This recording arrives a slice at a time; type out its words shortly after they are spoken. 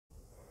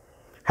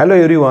Hello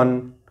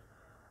everyone.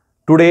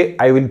 Today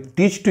I will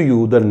teach to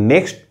you the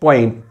next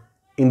point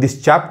in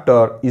this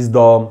chapter is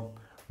the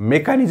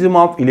mechanism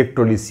of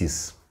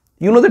electrolysis.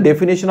 You know the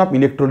definition of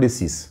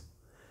electrolysis.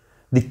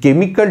 The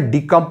chemical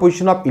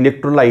decomposition of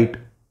electrolyte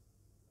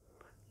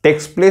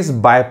takes place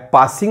by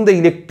passing the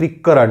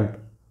electric current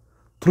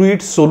through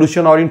its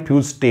solution or in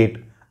fused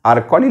state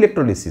are called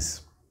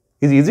electrolysis.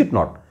 Is it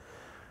not?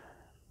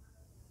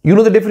 You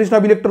know the definition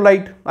of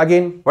electrolyte.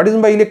 Again, what is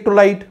meant by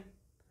electrolyte?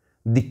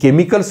 The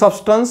chemical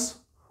substance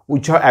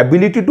which have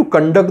ability to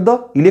conduct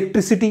the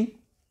electricity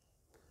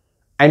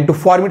and to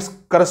form its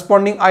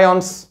corresponding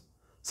ions.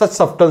 Such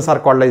substances are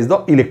called as the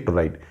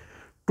electrolyte.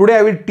 Today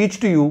I will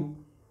teach to you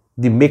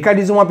the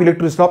mechanism of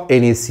electrolysis of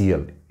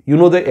NaCl. You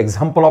know the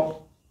example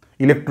of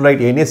electrolyte.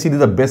 NaCl is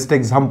the best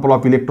example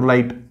of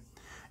electrolyte.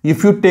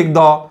 If you take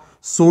the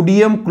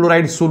sodium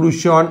chloride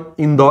solution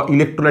in the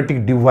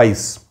electrolytic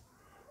device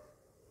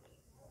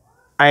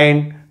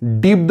and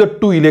dip the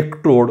two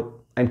electrode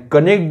and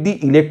connect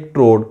the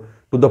electrode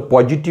to the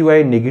positive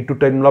and negative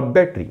terminal of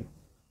battery.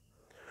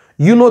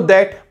 You know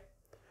that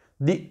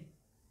the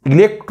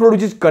electrode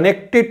which is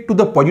connected to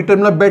the positive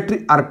terminal of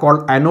battery are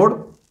called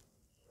anode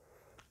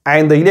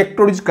and the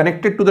electrode which is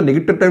connected to the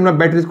negative terminal of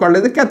battery is called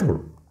as the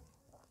cathode.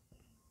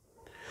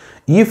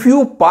 If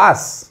you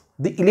pass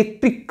the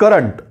electric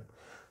current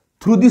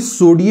through the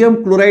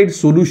sodium chloride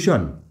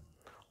solution,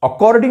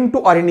 according to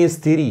Arrehenius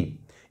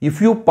theory,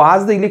 if you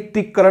pass the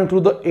electric current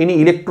through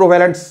any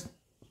electrovalent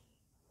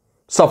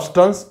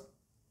substance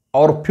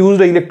or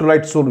fused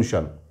electrolyte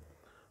solution,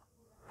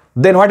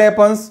 then what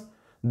happens?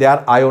 They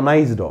are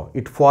ionized.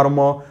 It form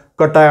a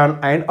cation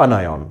and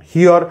anion.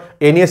 Here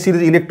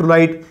NaCl is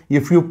electrolyte.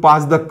 If you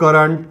pass the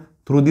current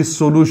through this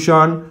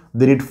solution,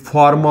 then it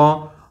form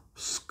a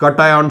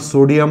cation,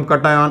 sodium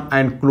cation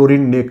and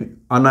chlorine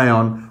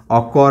anion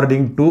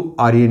according to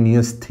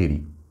Arrehenius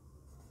theory.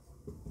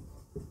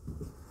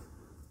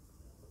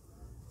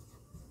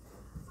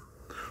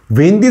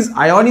 When this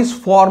ion is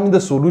formed in the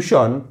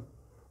solution,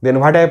 then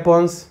what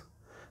happens?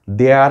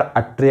 They are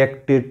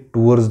attracted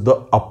towards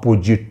the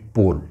opposite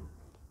pole.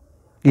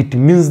 It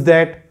means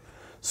that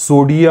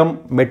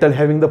sodium metal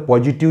having the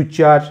positive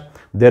charge,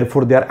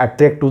 therefore they are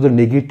attracted to the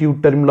negative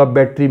terminal of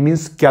battery,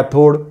 means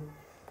cathode,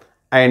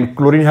 and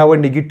chlorine have a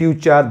negative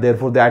charge,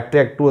 therefore they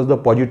attract towards the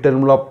positive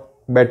terminal of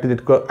battery, that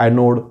is called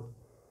anode.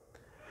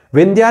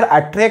 When they are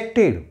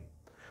attracted,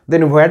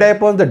 then what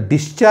happens? The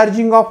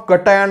discharging of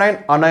cation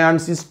and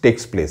anions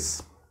takes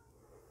place.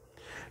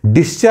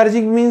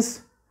 Discharging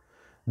means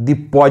the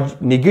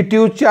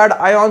negative charged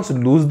ions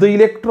lose the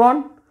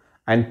electron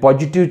and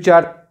positive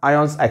charged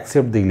ions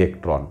accept the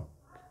electron.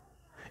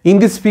 In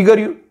this figure,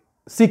 you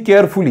see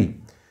carefully,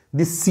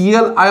 the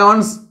Cl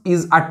ions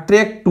is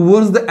attract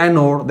towards the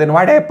anode. Then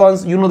what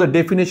happens? You know the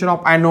definition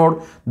of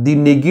anode. The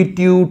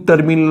negative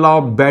terminal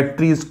of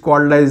battery is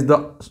called as the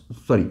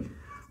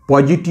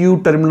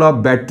positive terminal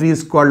of battery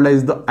is called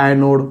as the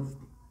anode.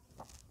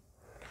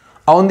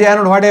 On the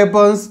anode, what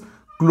happens?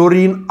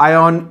 Chlorine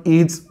ion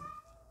is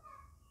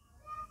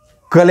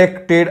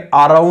collected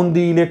around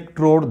the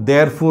electrode,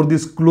 therefore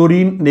this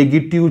chlorine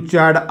negative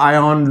charged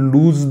ion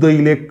lose the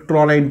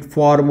electron and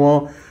form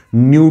a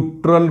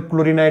neutral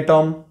chlorine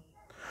atom.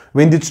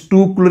 When these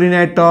two chlorine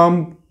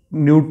atom,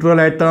 neutral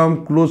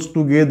atom close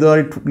together,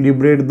 it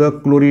liberates the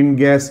chlorine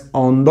gas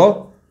on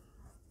the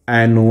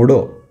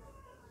anode.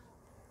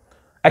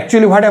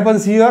 Actually what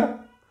happens here?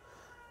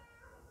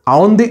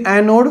 On the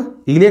anode,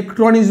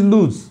 electron is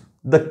loose.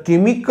 The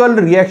chemical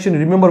reaction,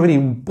 remember very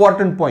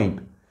important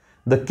point.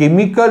 The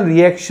chemical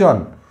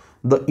reaction,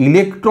 the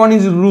electron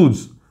is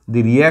loose.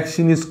 The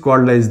reaction is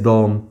called as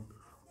the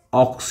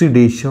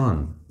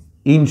oxidation.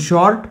 In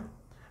short,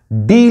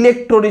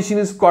 de-electronation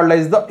is called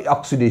as the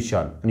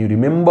oxidation. And you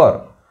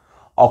remember,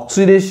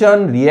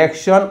 oxidation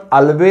reaction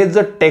always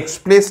takes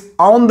place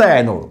on the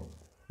anode.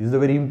 This is a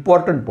very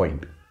important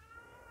point.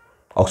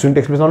 Oxidation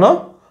takes place on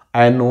a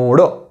anode.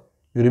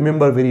 You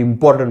remember, very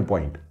important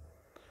point.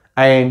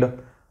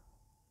 And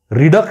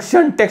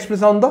reduction takes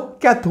place on the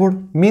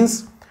cathode,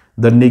 means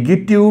the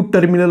negative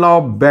terminal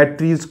of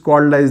battery is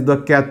called as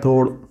the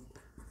cathode.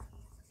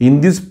 In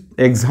this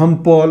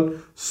example,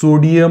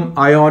 sodium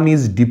ion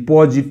is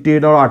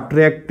deposited or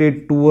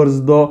attracted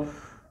towards the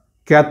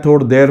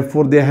cathode,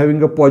 therefore they are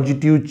having a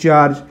positive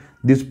charge.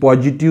 This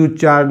positive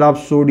charge of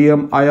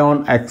sodium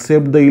ion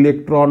accept the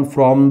electron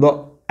from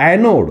the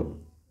anode,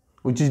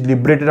 which is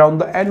liberated on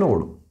the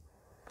anode.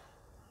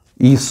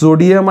 If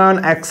sodium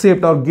ion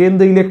accept or gain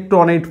the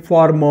electron, it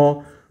form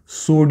a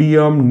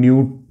sodium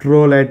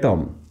neutral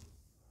atom.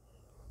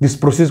 This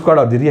process is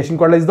called, the reaction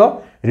called as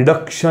the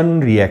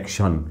reduction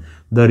reaction.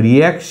 The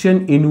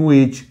reaction in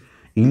which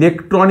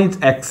electron is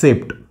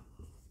accept,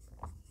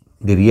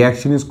 the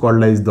reaction is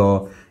called as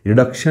the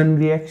reduction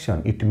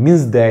reaction. It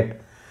means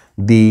that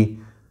the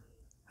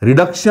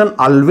reduction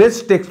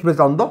always takes place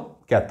on the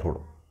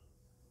cathode.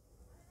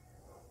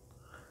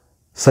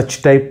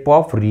 Such type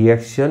of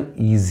reaction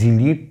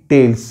easily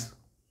tells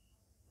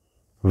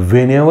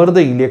whenever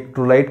the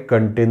electrolyte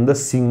contains the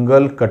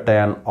single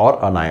cation or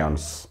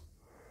anions.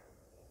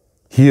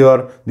 Here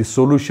the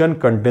solution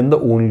contains the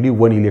only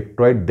one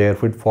electrolyte,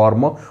 therefore it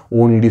forms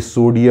only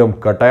sodium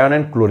cation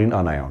and chlorine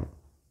anion.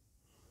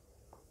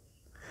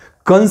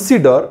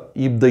 Consider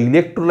if the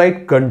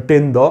electrolyte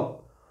contains the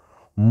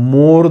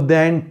more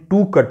than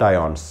 2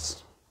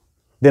 cations,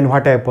 then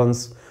what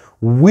happens?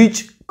 Which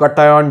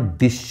cation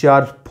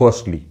discharge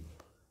firstly?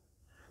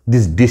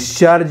 This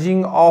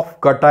discharging of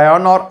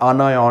cation or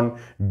anion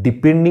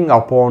depending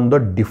upon the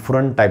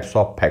different types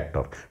of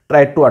factor.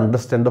 Try to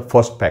understand the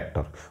first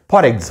factor.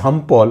 For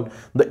example,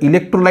 the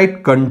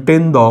electrolyte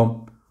contains the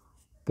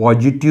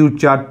positive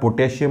charge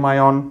potassium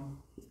ion,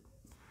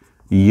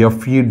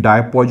 Fe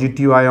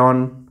dipositive ion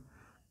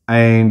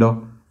and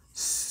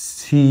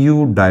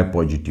Cu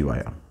dipositive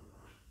ion.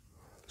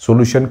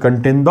 Solution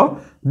contains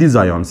these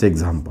ions,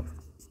 example.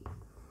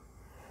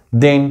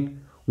 Then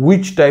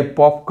which type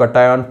of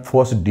cation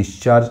first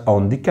discharge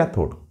on the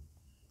cathode?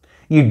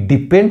 It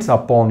depends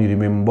upon, you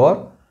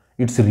remember,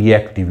 its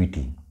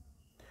reactivity.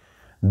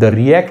 The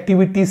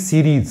reactivity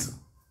series,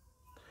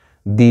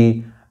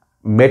 the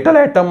metal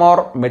atom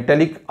or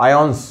metallic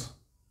ions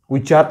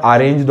which are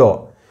arranged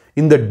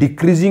in the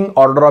decreasing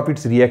order of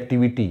its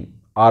reactivity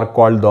are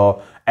called the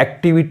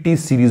activity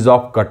series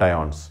of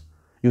cations.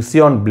 You see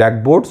on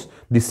blackboards,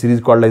 this series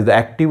is called as the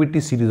activity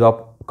series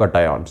of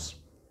cations.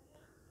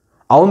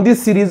 On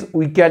this series,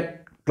 we can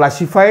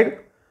classify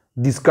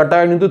this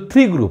cation into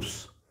 3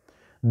 groups.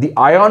 The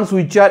ions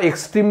which are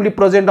extremely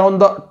present on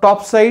the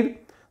top side,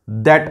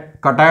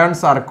 that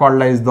cations are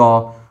called as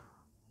the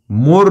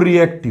more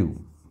reactive.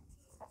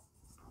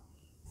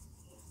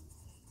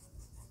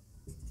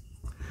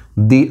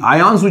 The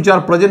ions which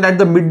are present at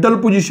the middle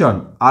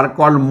position are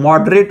called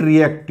moderate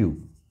reactive.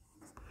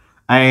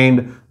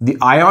 And the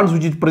ions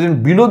which is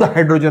present below the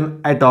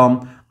hydrogen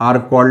atom are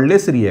called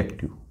less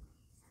reactive.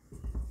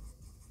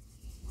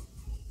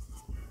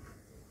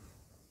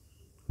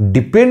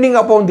 Depending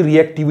upon the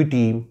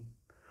reactivity,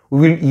 we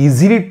will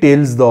easily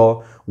tell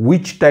the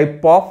which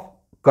type of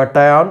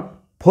cation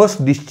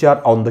first discharge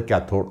on the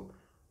cathode.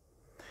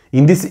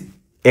 In this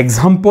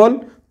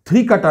example,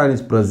 3 cation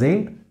is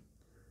present.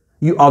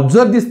 You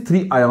observe these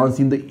 3 ions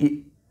in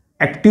the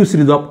active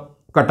series of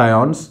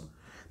cations.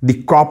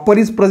 The copper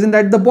is present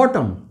at the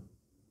bottom,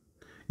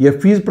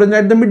 Fe is present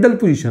at the middle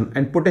position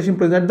and potassium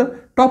present at the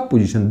top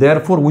position.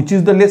 Therefore, which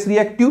is the less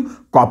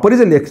reactive? Copper is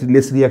a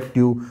less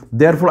reactive.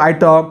 Therefore,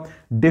 at a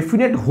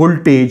definite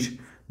voltage,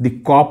 the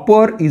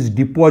copper is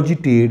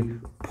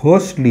deposited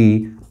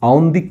firstly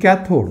on the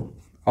cathode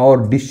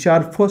or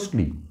discharged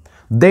firstly.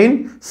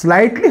 Then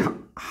slightly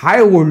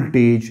high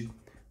voltage,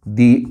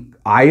 the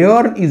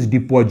iron is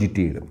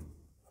deposited.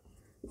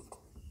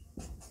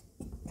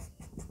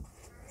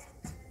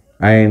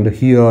 And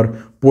here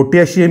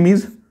potassium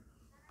is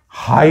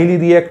highly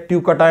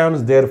reactive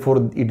cations,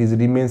 therefore it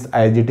remains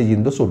as it is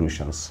in the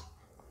solutions.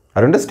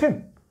 I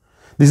understand.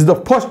 This is the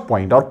first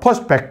point or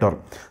first factor.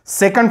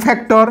 Second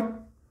factor,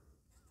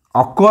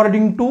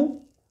 according to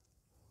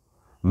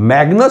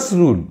Magnus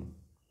rule,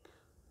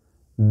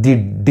 the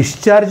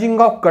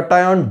discharging of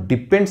cation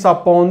depends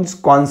upon its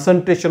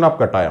concentration of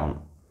cation.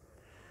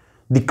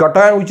 The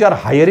cation which are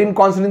higher in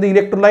concentration in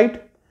the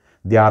electrolyte,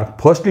 they are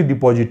firstly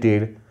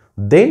deposited,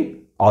 then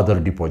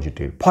other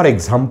deposited. For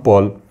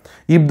example,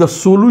 if the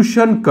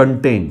solution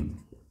contain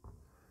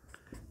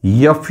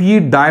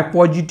Fe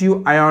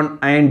dipositive ion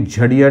and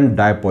Zn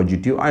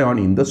dipositive ion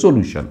in the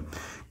solution,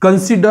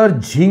 consider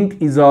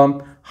zinc is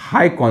a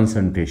high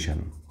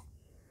concentration.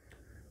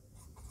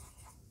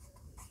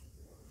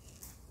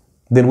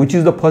 Then which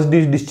is the first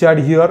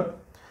discharge here?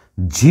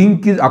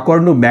 Zinc is,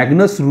 according to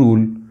Magnus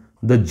rule,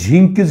 the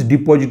zinc is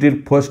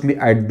deposited firstly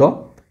at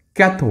the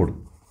cathode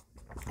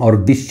or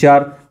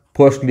discharged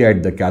firstly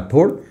at the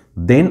cathode,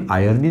 then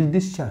iron is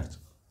discharged.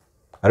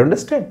 I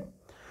understand.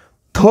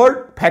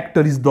 Third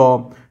factor is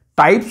the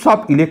types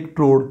of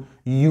electrode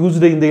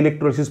used in the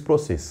electrolysis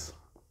process.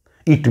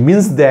 It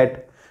means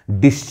that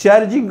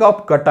discharging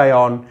of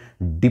cation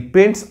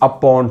depends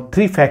upon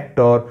 3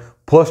 factors.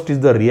 First is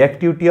the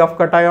reactivity of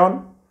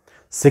cation,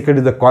 second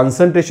is the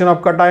concentration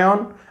of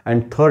cation,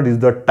 and third is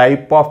the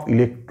type of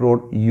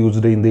electrode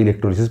used in the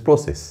electrolysis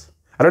process.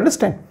 I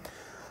understand.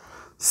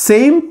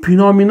 Same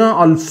phenomena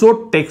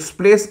also takes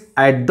place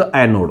at the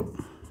anode.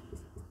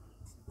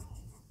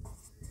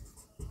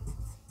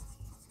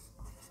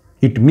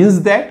 It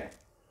means that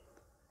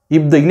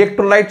if the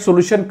electrolyte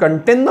solution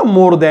contains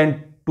more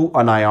than 2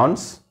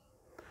 anions,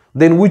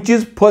 then which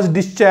is first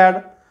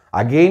discharged?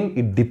 Again,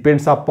 it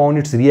depends upon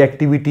its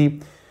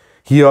reactivity.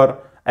 Here,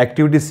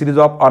 activity series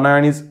of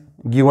anion is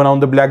given on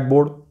the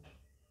blackboard.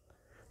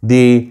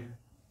 The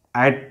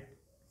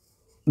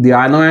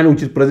anion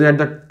which is present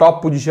at the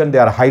top position, they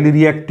are highly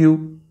reactive,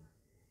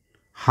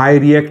 high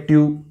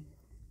reactive,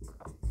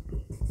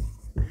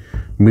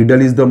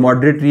 middle is the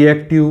moderate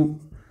reactive,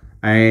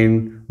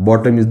 and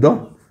bottom is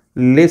the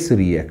less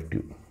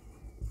reactive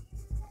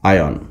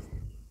ion.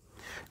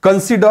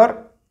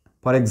 Consider,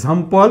 for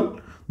example,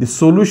 the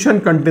solution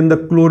contains the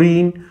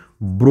chlorine,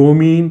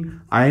 bromine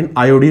and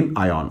iodine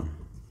ion.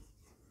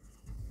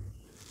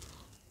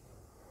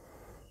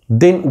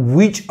 Then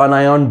which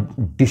anion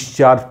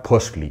discharge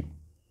firstly?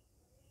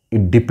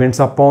 It depends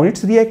upon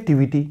its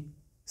reactivity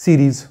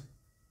series.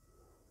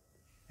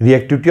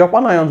 Reactivity of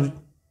anions.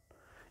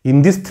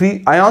 In these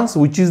three ions,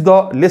 which is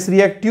the less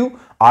reactive?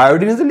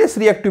 Iodine is the less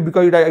reactive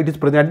because it is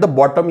present at the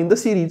bottom in the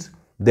series.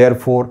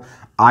 Therefore,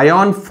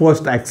 ion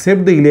first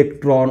accept the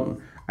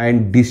electron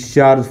and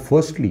discharge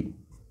firstly.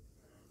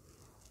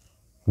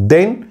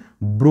 Then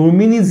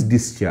bromine is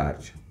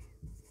discharged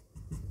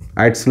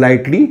at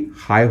slightly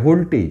high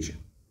voltage.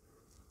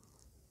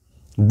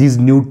 This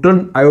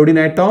neutral iodine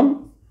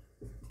atom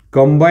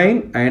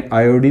combine and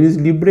iodine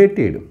is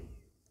liberated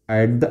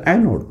at the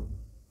anode.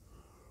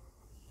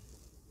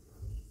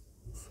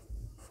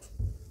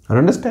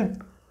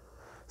 Understand?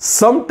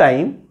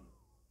 Sometimes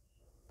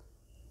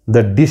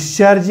the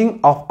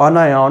discharging of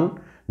anion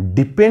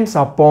depends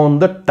upon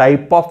the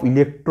type of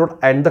electrode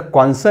and the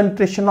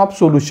concentration of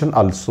solution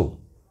also.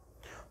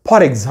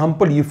 For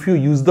example, if you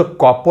use the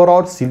copper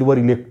or silver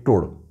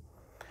electrode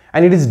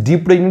and it is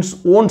dipped in its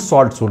own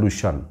salt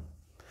solution,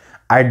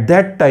 at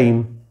that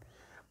time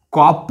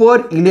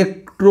copper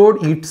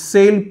electrode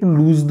itself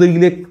lose the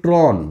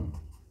electron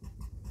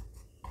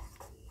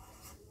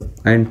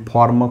and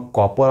form a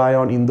copper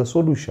ion in the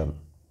solution.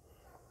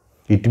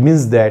 It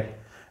means that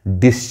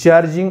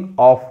discharging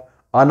of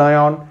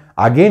anion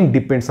again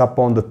depends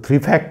upon the three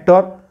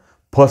factors.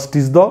 First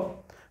is the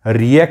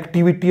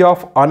reactivity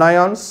of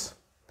anions,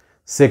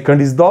 second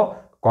is the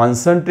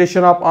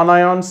concentration of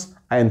anions,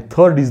 and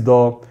third is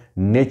the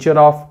nature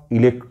of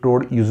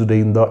electrode used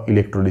in the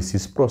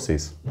electrolysis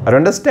process. I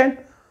understand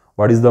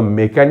what is the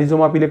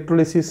mechanism of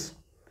electrolysis.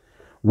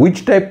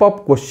 Which type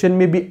of question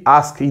may be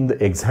asked in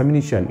the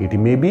examination? It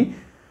may be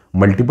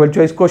multiple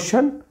choice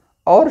question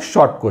or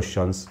short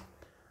questions.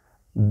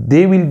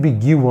 They will be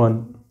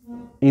given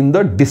in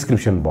the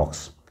description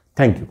box.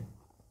 Thank you.